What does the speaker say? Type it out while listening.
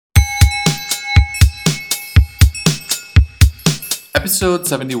Episode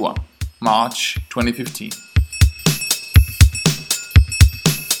 71, March 2015.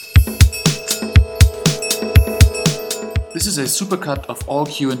 This is a supercut of all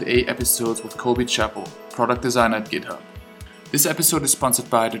Q&A episodes with Coby Chapple, product designer at GitHub. This episode is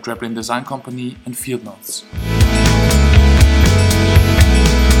sponsored by the Draplin Design Company and Field Notes.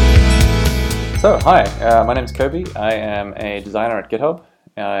 So, hi, my name is Coby. I am a designer at GitHub.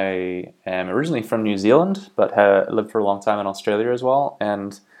 I am originally from New Zealand, but lived for a long time in Australia as well,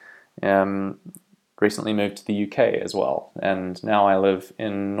 and recently moved to the UK as well. And now I live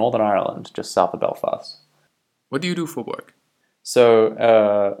in Northern Ireland, just south of Belfast. What do you do for work?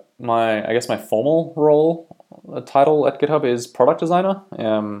 So, my formal role title at GitHub is product designer.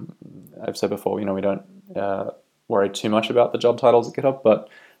 I've said before, we don't worry too much about the job titles at GitHub, but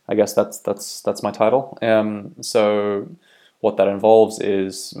I guess that's my title. So what that involves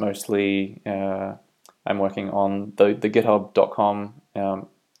is mostly I'm working on the GitHub.com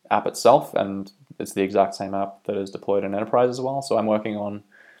app itself, and it's the exact same app that is deployed in enterprise as well. So I'm working on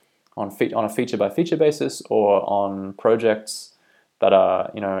a feature by feature basis, or on projects that are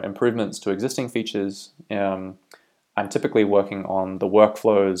improvements to existing features. I'm typically working on the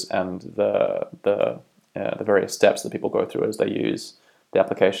workflows and the various steps that people go through as they use the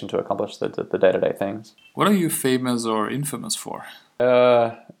application to accomplish the day-to-day things. What are you famous or infamous for?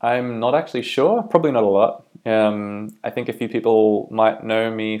 I'm not actually sure. Probably not a lot. I think a few people might know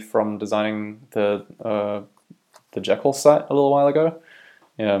me from designing the Jekyll site a little while ago.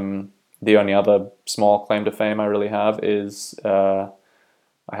 The only other small claim to fame I really have is I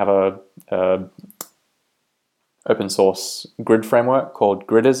have a open source grid framework called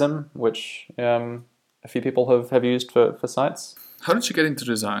Gridism, which a few people have used for sites. How did you get into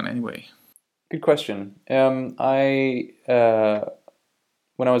design anyway? Good question. When I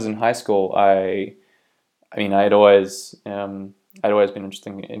was in high school, I'd always been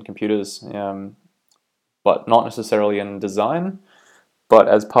interested in computers, but not necessarily in design. But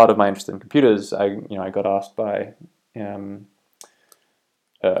as part of my interest in computers, I got asked by a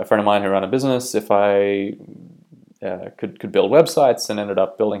friend of mine who ran a business if I could build websites, and ended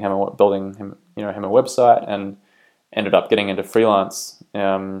up building him a website, and ended up getting into freelance,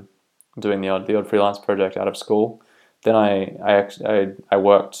 doing the odd freelance project out of school. Then I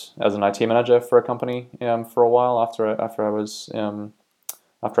worked as an IT manager for a company for a while after I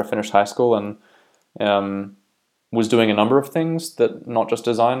finished high school, and was doing a number of things that not just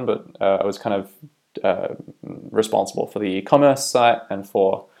design, but I was kind of responsible for the e-commerce site and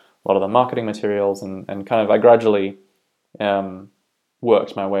for a lot of the marketing materials, and kind of I gradually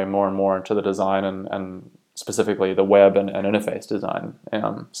worked my way more and more into the design and specifically the web and interface design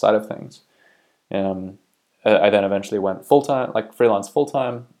side of things. I then eventually went full-time, like freelance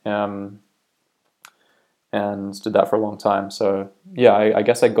full-time, and did that for a long time. So yeah, I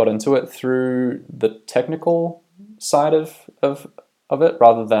guess I got into it through the technical side of it,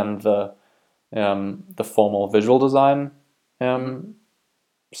 rather than the formal visual design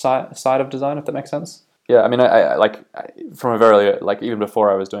side of design, if that makes sense. Yeah, from a very even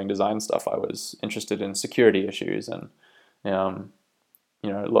before I was doing design stuff, I was interested in security issues and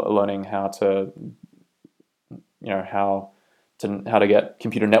learning how to get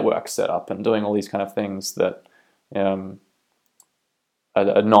computer networks set up, and doing all these kind of things that are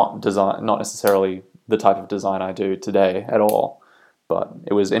not necessarily the type of design I do today at all. But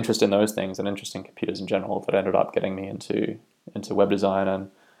it was interest in those things and interest in computers in general that ended up getting me into web design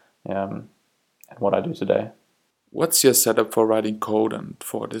and what I do today. What's your setup for writing code and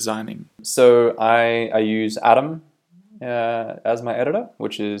for designing? So I use Atom as my editor,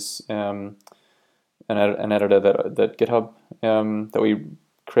 which is an editor that GitHub that we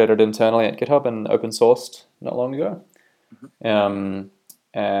created internally at GitHub and open sourced not long ago. Mm-hmm.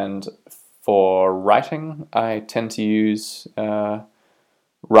 And for writing, I tend to use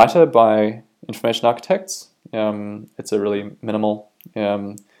Writer by Information Architects. It's a really minimal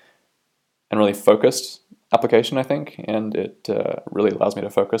and really focused application, I think, and it really allows me to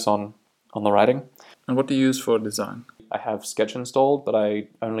focus on the writing. And what do you use for design? I have Sketch installed, but I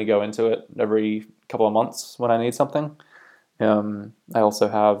only go into it every couple of months when I need something. I also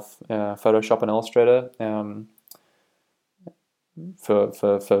have Photoshop and Illustrator for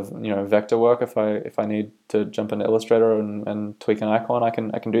vector work. If I need to jump into Illustrator and tweak an icon, I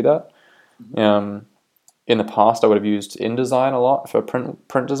can do that. Mm-hmm. In the past, I would have used InDesign a lot for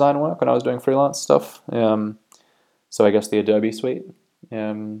print design work when I was doing freelance stuff. So I guess the Adobe suite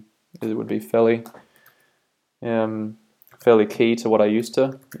it would be fairly key to what I used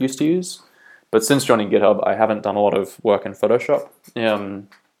to use. But since joining GitHub, I haven't done a lot of work in Photoshop.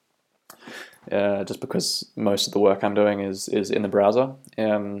 just because most of the work I'm doing is in the browser.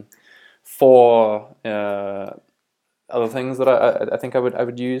 For other things that I think I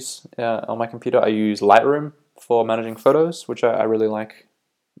would use on my computer, I use Lightroom for managing photos, which I really like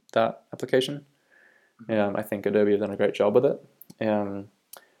that application. I think Adobe have done a great job with it.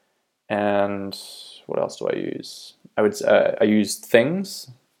 And what else do I use? I use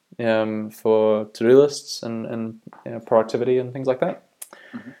Things for to-do lists and productivity and things like that.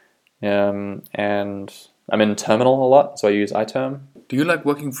 And I'm in Terminal a lot, so I use iTerm. Do you like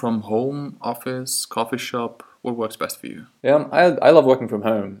working from home, office, coffee shop? What works best for you? I love working from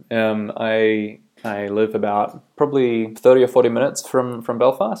home. I live about probably 30 or 40 minutes from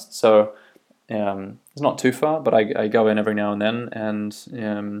Belfast, so it's not too far, but I go in every now and then,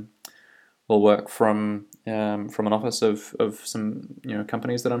 and we'll work from an office of some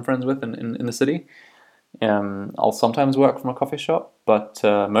companies that I'm friends with in the city. I'll sometimes work from a coffee shop, but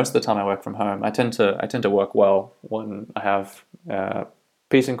most of the time I work from home. I tend to work well when I have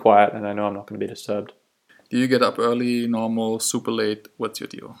peace and quiet, and I know I'm not going to be disturbed. Do you get up early, normal, super late? What's your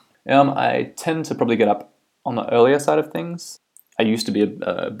deal? I tend to probably get up on the earlier side of things. I used to be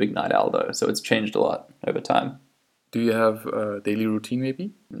a big night owl though, so it's changed a lot over time. Do you have a daily routine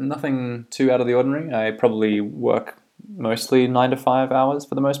maybe? Nothing too out of the ordinary. I probably work mostly 9 to 5 hours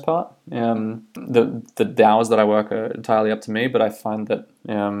for the most part. The hours that I work are entirely up to me, but I find that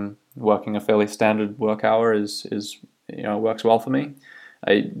working a fairly standard work hour is works well for me.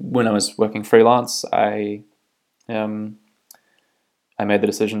 When I was working freelance, I made the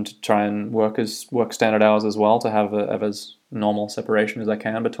decision to try and work standard hours as well, to have as normal separation as I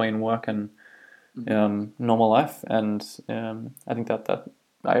can between work and normal life, and I think that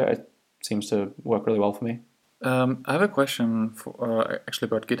seems to work really well for me. I have a question actually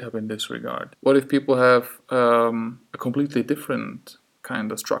about GitHub in this regard. What if people have a completely different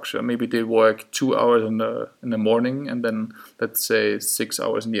kind of structure? Maybe they work 2 hours in the morning and then let's say 6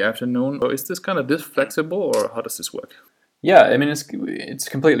 hours in the afternoon. Or is this kind of this flexible, or how does this work? Yeah, I mean it's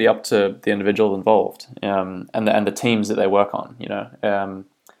completely up to the individual involved and the teams that they work on.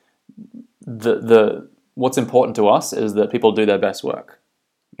 The what's important to us is that people do their best work.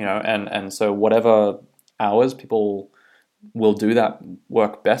 And so whatever hours people will do that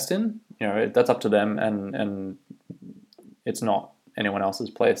work best in, that's up to them, and it's not anyone else's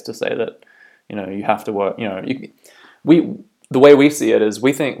place to say that you have to work. The way we see it is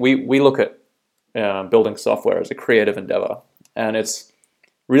we think we look at building software as a creative endeavor, and it's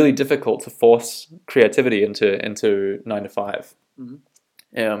really difficult to force creativity into 9 to 5.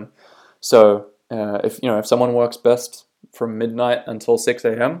 So if someone works best from midnight until 6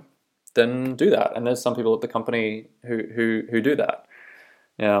 a.m., then do that. And there's some people at the company who do that.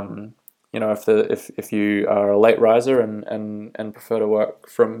 If you are a late riser and prefer to work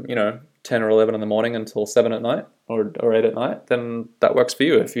from 10 or 11 in the morning until 7 at night or 8 at night, then that works for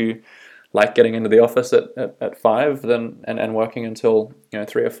you. If you like getting into the office at 5 then and working until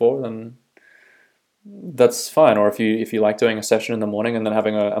 3 or 4, then that's fine. Or if you like doing a session in the morning and then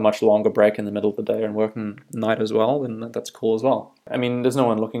having a much longer break in the middle of the day and working night as well, then that's cool as well. I mean, there's no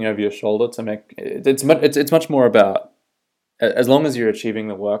one looking over your shoulder to make it's much more about, as long as you're achieving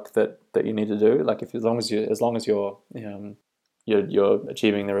the work that you need to do. Like as long as you're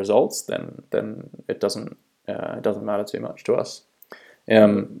achieving the results, then it doesn't matter too much to us.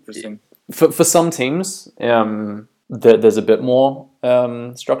 Interesting. For some teams, there's a bit more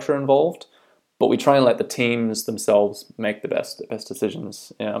structure involved, but we try and let the teams themselves make the best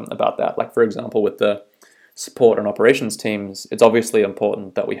decisions about that. Like, for example, with the support and operations teams, it's obviously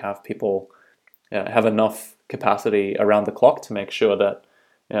important that we have people have enough capacity around the clock to make sure that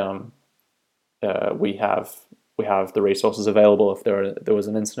we have the resources available if there was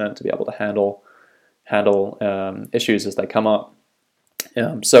an incident, to be able to handle issues as they come up.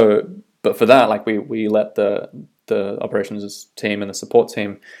 But for that, like we let the operations team and the support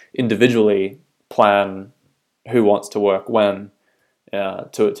team individually plan who wants to work when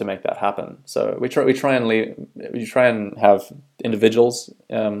to make that happen. So we try and have individuals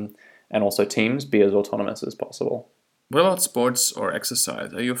and also teams be as autonomous as possible. What about sports or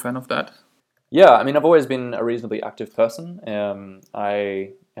exercise? Are you a fan of that? Yeah, I mean, I've always been a reasonably active person.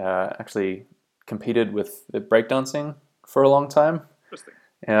 I actually competed with breakdancing for a long time. Interesting.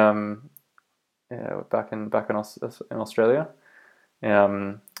 Back in Australia.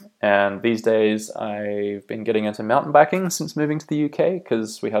 And these days I've been getting into mountain biking since moving to the UK,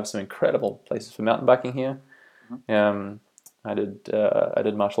 because we have some incredible places for mountain biking here. Mm-hmm. I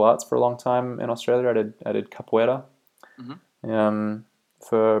did martial arts for a long time in Australia. I did capoeira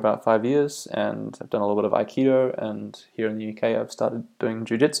for about 5 years, and I've done a little bit of aikido. And here in the UK, I've started doing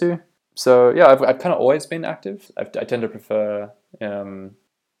jiu-jitsu. So yeah, I've kind of always been active. I tend to prefer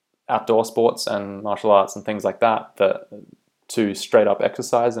outdoor sports and martial arts and things like that to straight up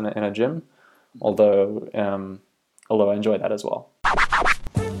exercise in a gym. Although I enjoy that as well.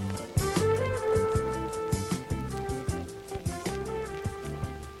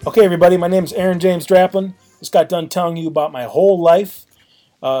 Okay, everybody, my name is Aaron James Draplin. Just got done telling you about my whole life,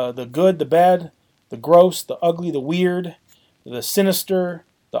 the good, the bad, the gross, the ugly, the weird, the sinister,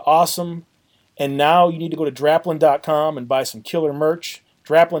 the awesome. And now you need to go to draplin.com and buy some killer merch.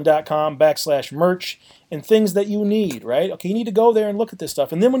 Draplin.com/merch and things that you need, right? Okay, you need to go there and look at this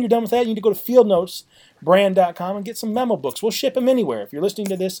stuff. And then when you're done with that, you need to go to fieldnotesbrand.com and get some memo books. We'll ship them anywhere. If you're listening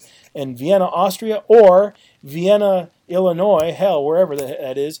to this in Vienna, Austria, or Vienna, Illinois, hell, wherever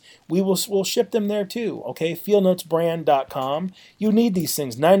that is, we'll ship them there too. Okay, fieldnotesbrand.com. You need these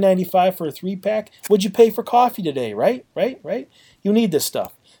things. $9.95 for a 3-pack. What'd you pay for coffee today? Right? You need this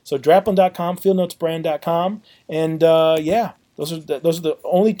stuff. So draplin.com, fieldnotesbrand.com, and yeah. Those are the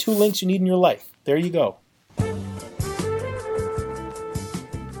only 2 links you need in your life. There you go.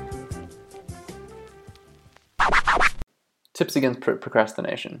 Tips against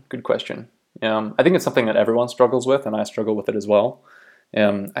procrastination. Good question. I think it's something that everyone struggles with, and I struggle with it as well.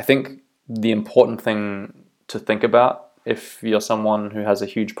 I think the important thing to think about if you're someone who has a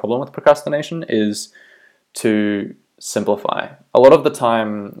huge problem with procrastination is to simplify. A lot of the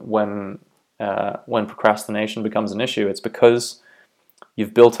time when procrastination becomes an issue, it's because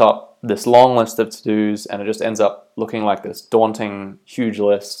you've built up this long list of to-dos and it just ends up looking like this daunting, huge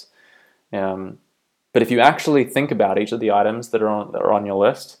list. But if you actually think about each of the items that are on your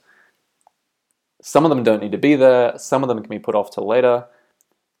list, some of them don't need to be there, some of them can be put off till later.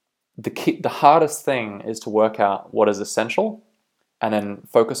 The hardest thing is to work out what is essential and then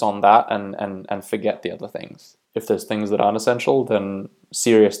focus on that and forget the other things. If there's things that aren't essential, then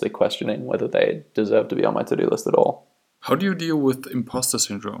seriously questioning whether they deserve to be on my to-do list at all. How do you deal with imposter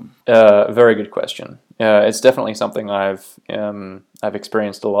syndrome? Very good question. It's definitely something I've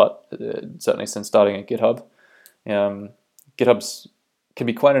experienced a lot, certainly since starting at GitHub. GitHub's can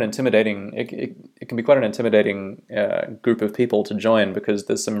be quite an intimidating. It can be quite an intimidating group of people to join because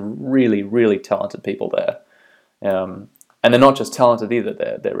there's some really, really talented people there, and they're not just talented either.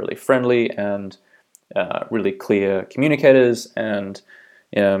 They're really friendly and really clear communicators, and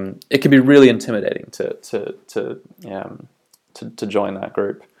it can be really intimidating to join that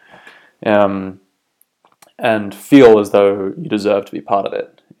group, and feel as though you deserve to be part of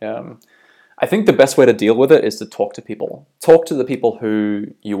it. I think the best way to deal with it is to talk to people. Talk to the people who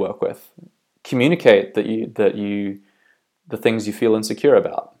you work with. Communicate the things you feel insecure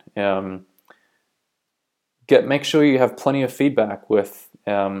about. Make sure you have plenty of feedback with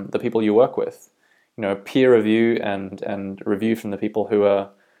the people you work with. Peer review and review from the people who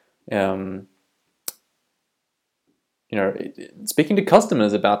are, speaking to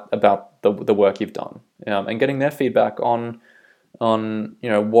customers about the work you've done, and getting their feedback on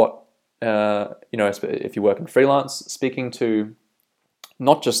what, if you work in freelance, speaking to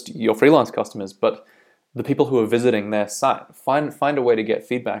not just your freelance customers, but the people who are visiting their site. Find a way to get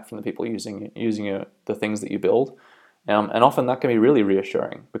feedback from the people using the things that you build, and often that can be really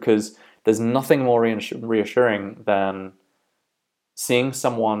reassuring because there's nothing more reassuring than seeing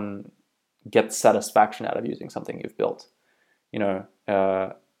someone get satisfaction out of using something you've built. You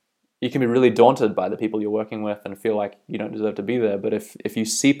can be really daunted by the people you're working with and feel like you don't deserve to be there. But if you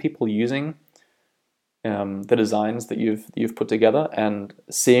see people using the designs that you've put together and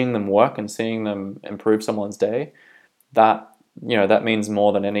seeing them work and seeing them improve someone's day, that means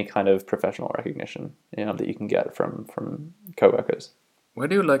more than any kind of professional recognition that you can get from coworkers. Where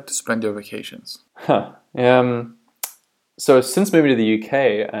do you like to spend your vacations? So since moving to the UK,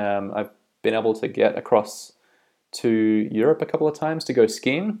 I've been able to get across to Europe a couple of times to go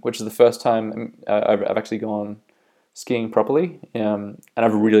skiing, which is the first time I've actually gone skiing properly, and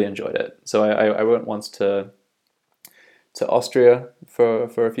I've really enjoyed it. So I went once to Austria for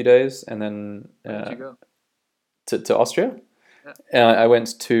a few days, and then Where did you to Austria. Yeah. I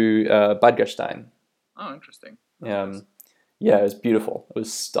went to Bad Gastein. Oh, interesting. Yeah, it was beautiful. It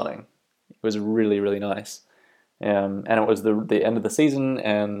was stunning. It was really, really nice. And it was the end of the season,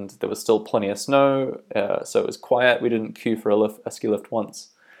 and there was still plenty of snow, so it was quiet. We didn't queue for a ski lift once,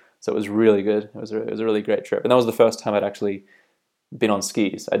 so it was really good. It was a really great trip, and that was the first time I'd actually been on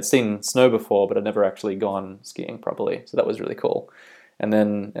skis. I'd seen snow before, but I'd never actually gone skiing properly, so that was really cool. And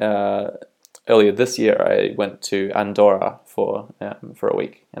then earlier this year, I went to Andorra for a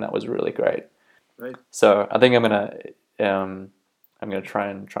week, and that was really great. Right. So I think I'm gonna try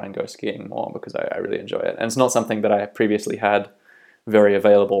and go skiing more because I really enjoy it, and it's not something that I previously had very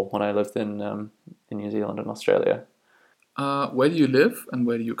available when I lived in New Zealand and Australia. Where do you live and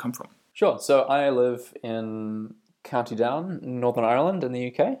where do you come from? Sure. So I live in County Down, Northern Ireland, in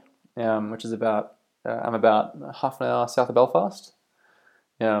the UK, which is about I'm about half an hour south of Belfast,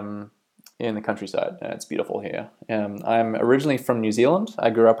 in the countryside. It's beautiful here. I'm originally from New Zealand. I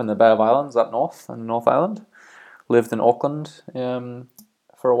grew up in the Bay of Islands up north in North Island. Lived in Auckland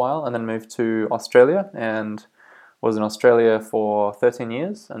for a while, and then moved to Australia, and was in Australia for 13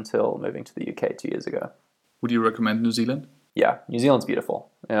 years until moving to the UK 2 years ago. Would you recommend New Zealand? Yeah, New Zealand's beautiful.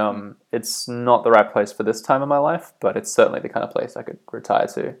 It's not the right place for this time of my life, but it's certainly the kind of place I could retire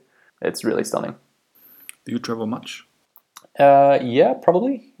to. It's really stunning. Do you travel much? Yeah,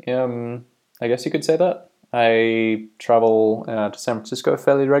 probably. I guess you could say that. I travel to San Francisco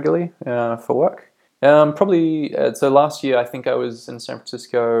fairly regularly for work. Probably, so last year I think I was in San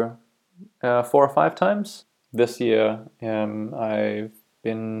Francisco 4 or 5 times. This year I've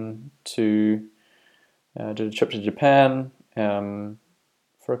been to, did a trip to Japan to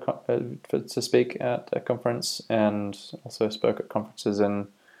speak at a conference, and also spoke at conferences in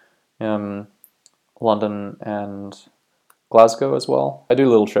London and Glasgow as well. I do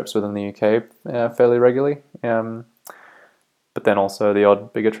little trips within the UK fairly regularly, but then also the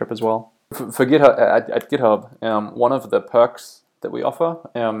odd bigger trip as well. For GitHub, at GitHub, one of the perks that we offer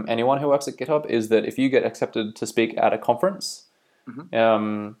anyone who works at GitHub is that if you get accepted to speak at a conference,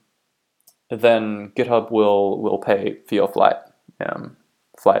 then GitHub will pay for your flight to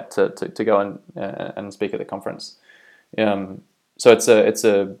go and speak at the conference. So it's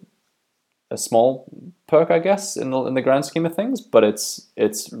a small perk, I guess, in the grand scheme of things, but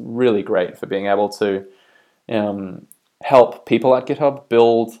it's really great for being able to help people at GitHub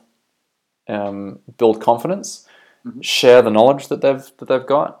build confidence, share the knowledge that they've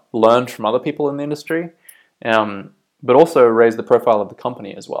got, learn from other people in the industry, but also raise the profile of the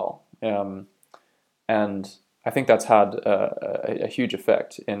company as well. And I think that's had a huge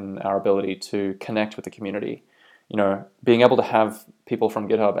effect in our ability to connect with the community. You know, being able to have people from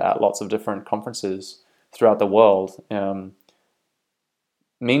GitHub at lots of different conferences throughout the world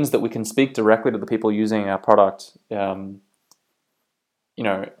means that we can speak directly to the people using our product,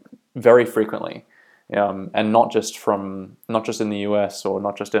 very frequently, and not just in the US or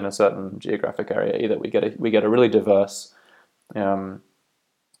not just in a certain geographic area either. We get a really diverse,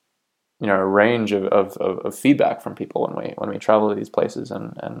 range of feedback from people when we travel to these places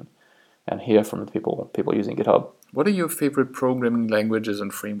and hear from the people using GitHub. What are your favorite programming languages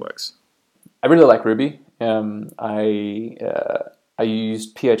and frameworks? I really like Ruby. I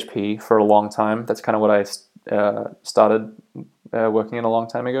used PHP for a long time. That's kind of what I started working in a long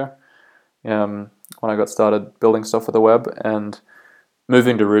time ago. When I got started building stuff for the web, and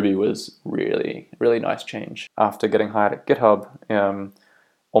moving to Ruby was really, really nice change. After getting hired at GitHub,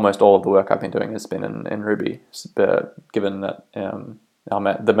 almost all of the work I've been doing has been in Ruby, given that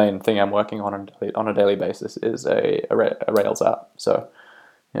the main thing I'm working on a daily basis is a Rails app. So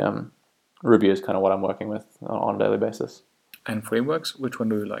Ruby is kind of what I'm working with on a daily basis. And frameworks, which one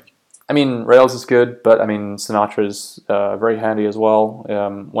do you like? I mean, Rails is good, but I mean, Sinatra's very handy as well.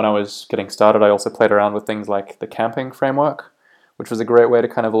 When I was getting started, I also played around with things like the camping framework, which was a great way to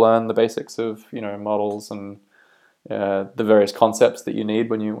kind of learn the basics of models and the various concepts that you need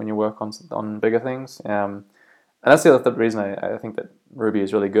when you work on bigger things. And that's the other reason I think that Ruby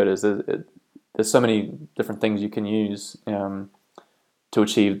is really good, is there's so many different things you can use to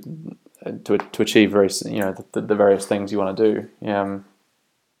achieve various the various things you want to do.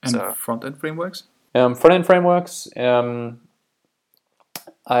 And front-end frameworks? Front-end frameworks, I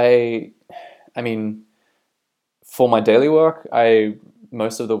mean, for my daily work,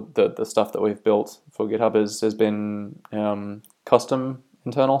 most of the stuff that we've built for GitHub has been custom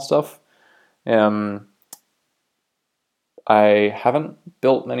internal stuff. I haven't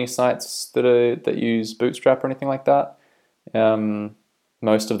built many sites that use Bootstrap or anything like that.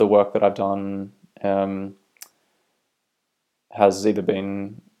 Most of the work that I've done has either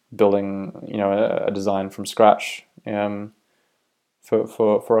been building a design from scratch for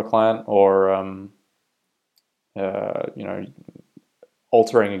a client, or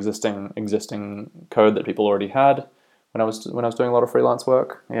altering existing code that people already had when I was doing a lot of freelance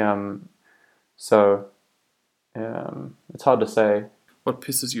work. So it's hard to say. What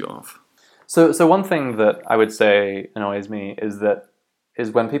pisses you off? So one thing that I would say annoys me is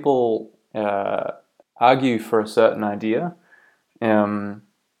when people argue for a certain idea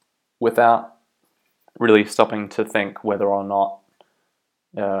without really stopping to think whether or not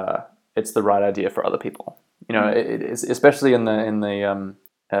it's the right idea for other people. Especially in the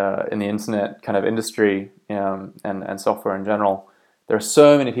internet kind of industry and software in general. there are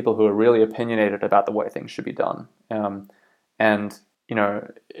so many people who are really opinionated about the way things should be done. And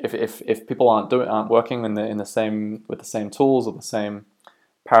if people aren't working in the same with the same tools or the same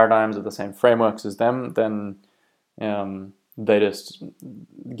paradigms or the same frameworks as them, then they just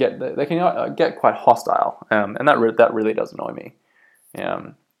they can get quite hostile, and that really does annoy me.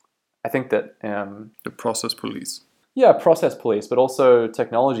 I think that the process police. Yeah, process police, but also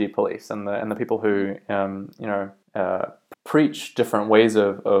technology police, and the people who preach different ways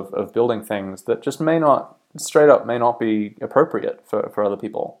of building things that just may not be appropriate for other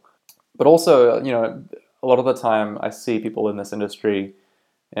people. But also, a lot of the time I see people in this industry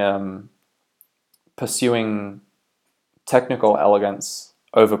pursuing technical elegance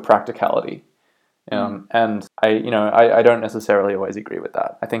over practicality. And I don't necessarily always agree with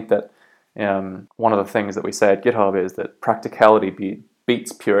that. I think that one of the things that we say at GitHub is that practicality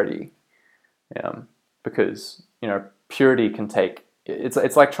beats purity, because purity can take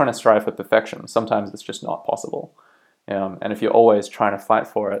it's like trying to strive for perfection. Sometimes it's just not possible, and if you're always trying to fight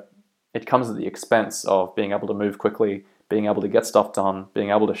for it, it comes at the expense of being able to move quickly, being able to get stuff done, being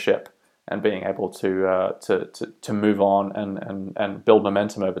able to ship, and being able to move on and build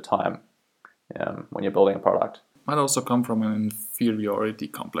momentum over time. When you're building a product, might also come from an inferiority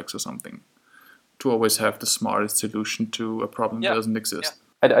complex or something, to always have the smartest solution to a problem that doesn't exist.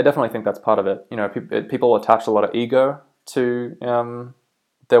 Yeah. I definitely think that's part of it. People attach a lot of ego to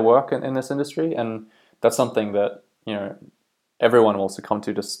their work in this industry, and that's something that everyone will succumb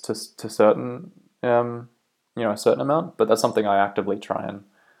to certain a certain amount. But that's something I actively try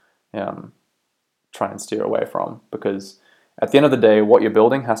and steer away from, because at the end of the day, what you're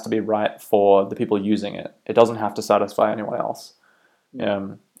building has to be right for the people using it. It doesn't have to satisfy anyone else.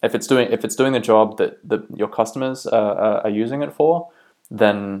 If it's doing the job that your customers are using it for,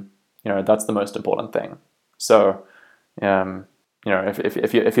 then that's the most important thing. So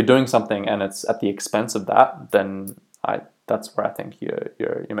if you're doing something and it's at the expense of that, then that's where I think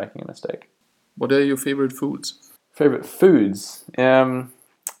you're making a mistake. What are your favorite foods? Favorite foods?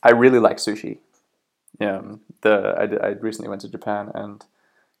 I really like sushi. I recently went to Japan, and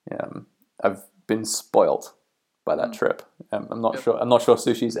I've been spoilt by that trip. I'm not sure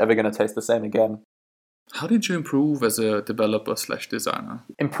sushi's ever going to taste the same again. How did you improve as a developer/designer?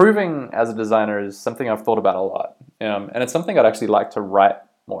 Improving as a designer is something I've thought about a lot, and it's something I'd actually like to write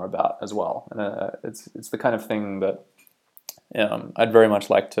more about as well. And it's the kind of thing that I'd very much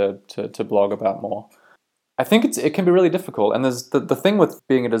like to blog about more. I think it can be really difficult, and there's the thing with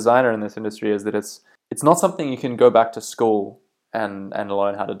being a designer in this industry is that it's not something you can go back to school and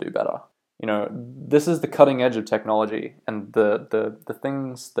learn how to do better. This is the cutting edge of technology, and the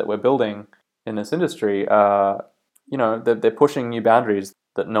things that we're building in this industry are, they're pushing new boundaries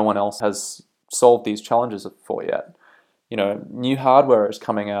that no one else has solved these challenges for yet. New hardware is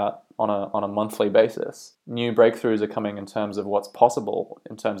coming out on a monthly basis. New breakthroughs are coming in terms of what's possible,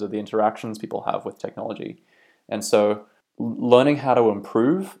 in terms of the interactions people have with technology. And so learning how to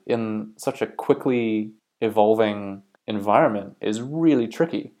improve in such a quickly evolving environment is really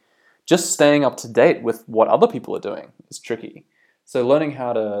tricky. Just staying up to date with what other people are doing is tricky. So learning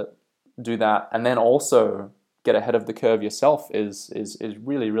how to do that and then also get ahead of the curve yourself is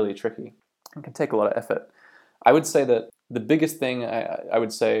really, really tricky. It can take a lot of effort. I would say that the biggest thing I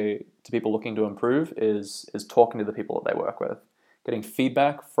would say to people looking to improve is talking to the people that they work with, getting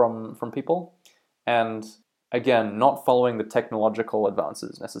feedback from people, and again, not following the technological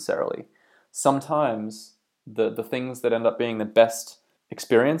advances necessarily. Sometimes the things that end up being the best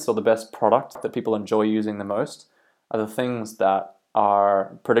experience or the best product that people enjoy using the most are the things that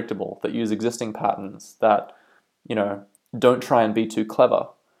are predictable, that use existing patterns, that don't try and be too clever.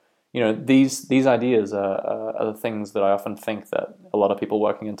 These ideas are the things that I often think that a lot of people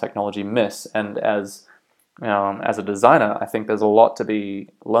working in technology miss. And as a designer, I think there's a lot to be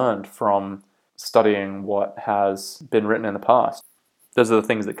learned from studying what has been written in the past. Those are the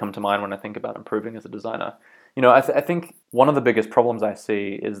things that come to mind when I think about improving as a designer. I think one of the biggest problems I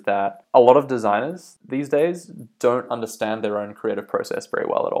see is that a lot of designers these days don't understand their own creative process very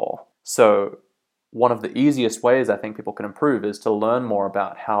well at all. So one of the easiest ways I think people can improve is to learn more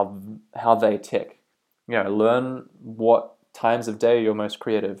about how they tick. Learn what times of day you're most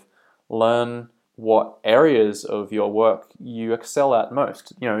creative. Learn what areas of your work you excel at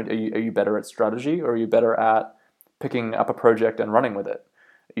most. Are you better at strategy, or are you better at picking up a project and running with it?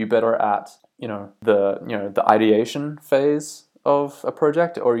 Are you better at the ideation phase of a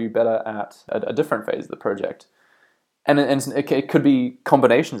project, or are you better at a different phase of the project? And it could be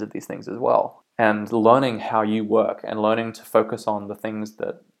combinations of these things as well. And learning how you work and learning to focus on the things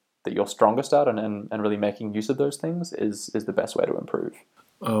that that you're strongest at and really making use of those things is the best way to improve.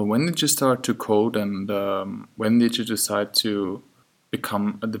 When did you start to code, and when did you decide to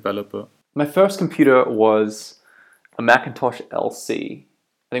become a developer? My first computer was a Macintosh LC.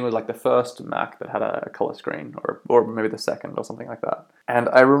 I think it was like the first Mac that had a color screen, or maybe the second or something like that. And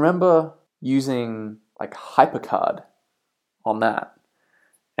I remember using like HyperCard on that.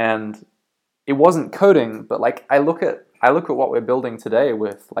 And it wasn't coding, but like I look at what we're building today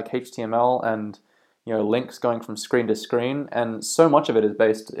with like HTML and links going from screen to screen, and so much of it is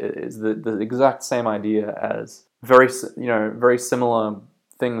the exact same idea as very similar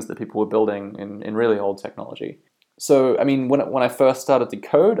things that people were building in really old technology. So I mean, when I first started to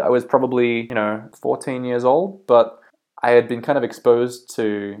code, I was probably 14 years old, but I had been kind of exposed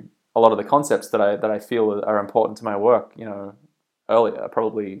to a lot of the concepts that I feel are important to my work, earlier,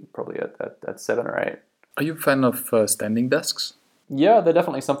 probably at 7 or 8. Are you a fan of standing desks? Yeah, they're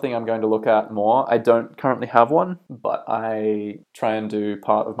definitely something I'm going to look at more. I don't currently have one, but I try and do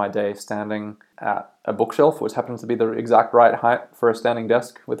part of my day standing at a bookshelf, which happens to be the exact right height for a standing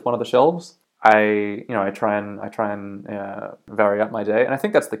desk with one of the shelves. I try and vary up my day, and I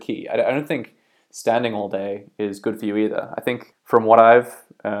think that's the key. I don't think standing all day is good for you either. I think from what I've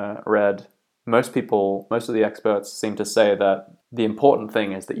read, most of the experts seem to say that the important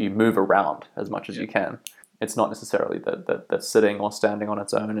thing is that you move around as much as you can. It's not necessarily that sitting or standing on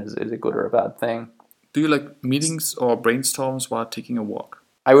its own is a good or a bad thing. Do you like meetings or brainstorms while taking a walk?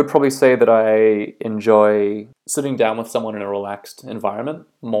 I would probably say that I enjoy sitting down with someone in a relaxed environment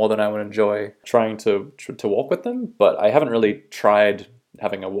more than I would enjoy trying to walk with them. But I haven't really tried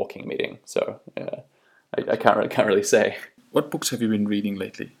having a walking meeting, so I can't really say. What books have you been reading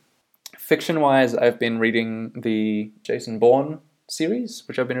lately? Fiction-wise, I've been reading the Jason Bourne series,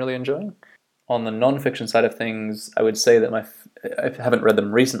 which I've been really enjoying. On the non-fiction side of things, I would say that I haven't read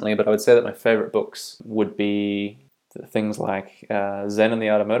them recently, but I would say that my favorite books would be things like Zen and the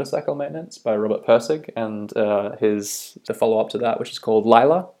Art of Motorcycle Maintenance by Robert Pirsig, and the follow-up to that, which is called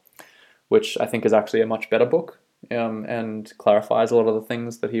Lila, which I think is actually a much better book and clarifies a lot of the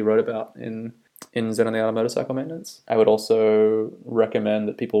things that he wrote about in Zen and the Art of Motorcycle Maintenance. I would also recommend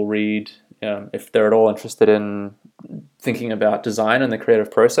that people read, if they're at all interested in thinking about design and the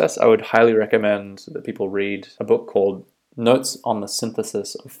creative process, I would highly recommend that people read a book called Notes on the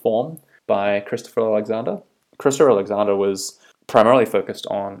Synthesis of Form by Christopher Alexander. Christopher Alexander was primarily focused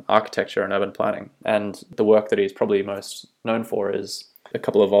on architecture and urban planning, and the work that he's probably most known for is a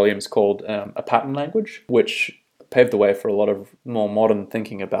couple of volumes called A Pattern Language, which paved the way for a lot of more modern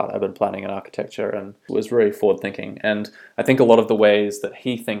thinking about urban planning and architecture, and was very forward-thinking. And I think a lot of the ways that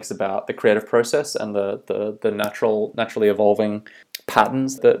he thinks about the creative process and the naturally evolving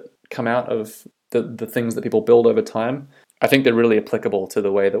patterns that come out of the things that people build over time, I think they're really applicable to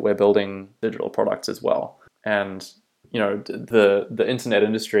the way that we're building digital products as well. And the internet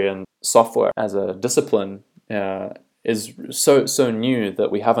industry and software as a discipline is so new that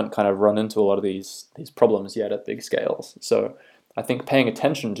we haven't kind of run into a lot of these problems yet at big scales. So I think paying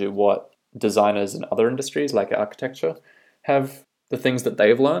attention to what designers in other industries like architecture have, the things that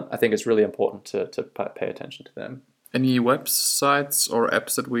they've learned, I think it's really important to pay attention to them. Any websites or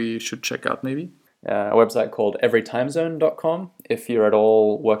apps that we should check out maybe? A website called everytimezone.com. If you're at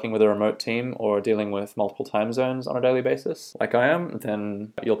all working with a remote team or dealing with multiple time zones on a daily basis, like I am,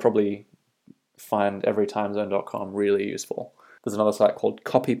 then you'll probably find everytimezone.com really useful. There's another site called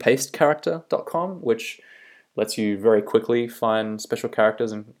copypastecharacter.com, which lets you very quickly find special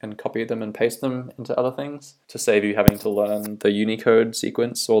characters and copy them and paste them into other things to save you having to learn the Unicode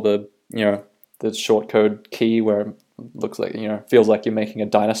sequence or the shortcode key where it looks like, feels like you're making a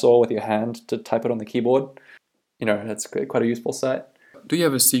dinosaur with your hand to type it on the keyboard. That's quite a useful site. Do you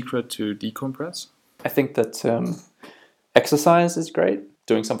have a secret to decompress? I think that exercise is great.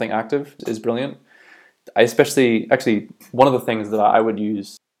 Doing something active is brilliant. Actually, one of the things that I would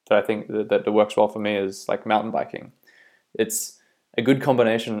use that I think that works well for me is like mountain biking. It's a good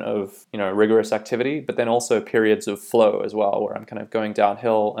combination of, rigorous activity, but then also periods of flow as well, where I'm kind of going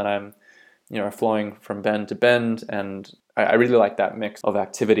downhill and I'm, flowing from bend to bend. And I really like that mix of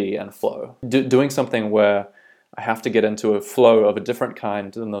activity and flow. Doing something where I have to get into a flow of a different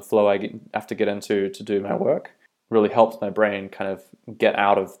kind than the flow I have to get into to do my work really helps my brain kind of get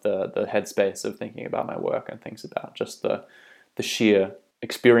out of the headspace of thinking about my work and thinks about just the sheer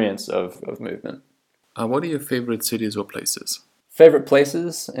experience of movement. What are your favorite cities or places? Favorite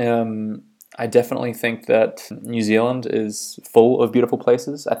places? I definitely think that New Zealand is full of beautiful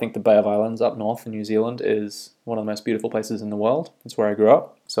places. I think the Bay of Islands up north in New Zealand is one of the most beautiful places in the world. It's where I grew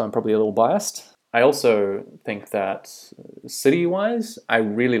up, so I'm probably a little biased. I also think that city-wise, I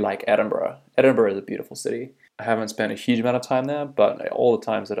really like Edinburgh. Edinburgh is a beautiful city. I haven't spent a huge amount of time there, but all the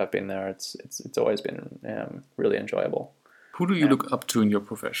times that I've been there, it's always been really enjoyable. Who do you look up to in your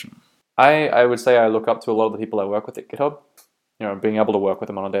profession? I would say I look up to a lot of the people I work with at GitHub. Being able to work with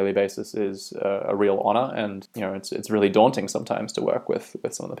them on a daily basis is a real honor, and it's really daunting sometimes to work with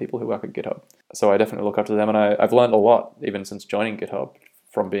some of the people who work at GitHub. So I definitely look up to them, and I've learned a lot even since joining GitHub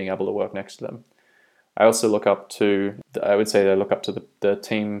from being able to work next to them. I also look up to, I would say I look up to the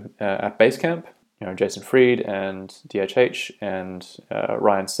team at Basecamp, Jason Fried and DHH and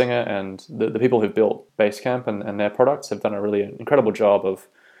Ryan Singer, and the people who've built Basecamp and their products have done a really incredible job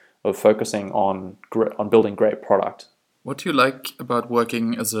of focusing on building great product. What do you like about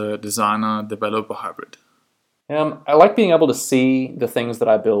working as a designer-developer hybrid? I like being able to see the things that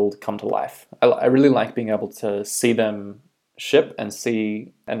I build come to life. I really like being able to see them ship and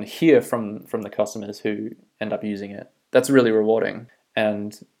see and hear from the customers who end up using it. That's really rewarding.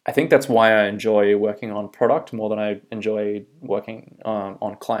 And I think that's why I enjoy working on product more than I enjoy working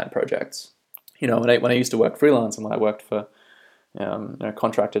on client projects. When I used to work freelance and when I worked for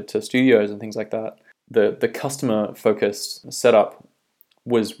contracted to studios and things like that, the customer focused setup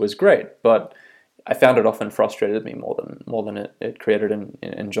was great, but I found it often frustrated me more than it created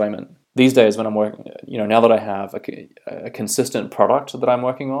enjoyment. These days, when I'm working, now that I have a consistent product that I'm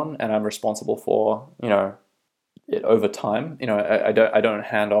working on and I'm responsible for, it over time, I don't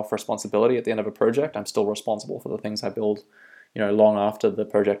hand off responsibility at the end of a project. I'm still responsible for the things I build, long after the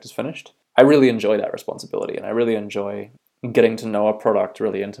project is finished. I really enjoy that responsibility, and I really enjoy getting to know a product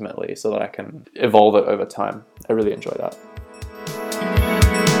really intimately so that I can evolve it over time. I really enjoy that.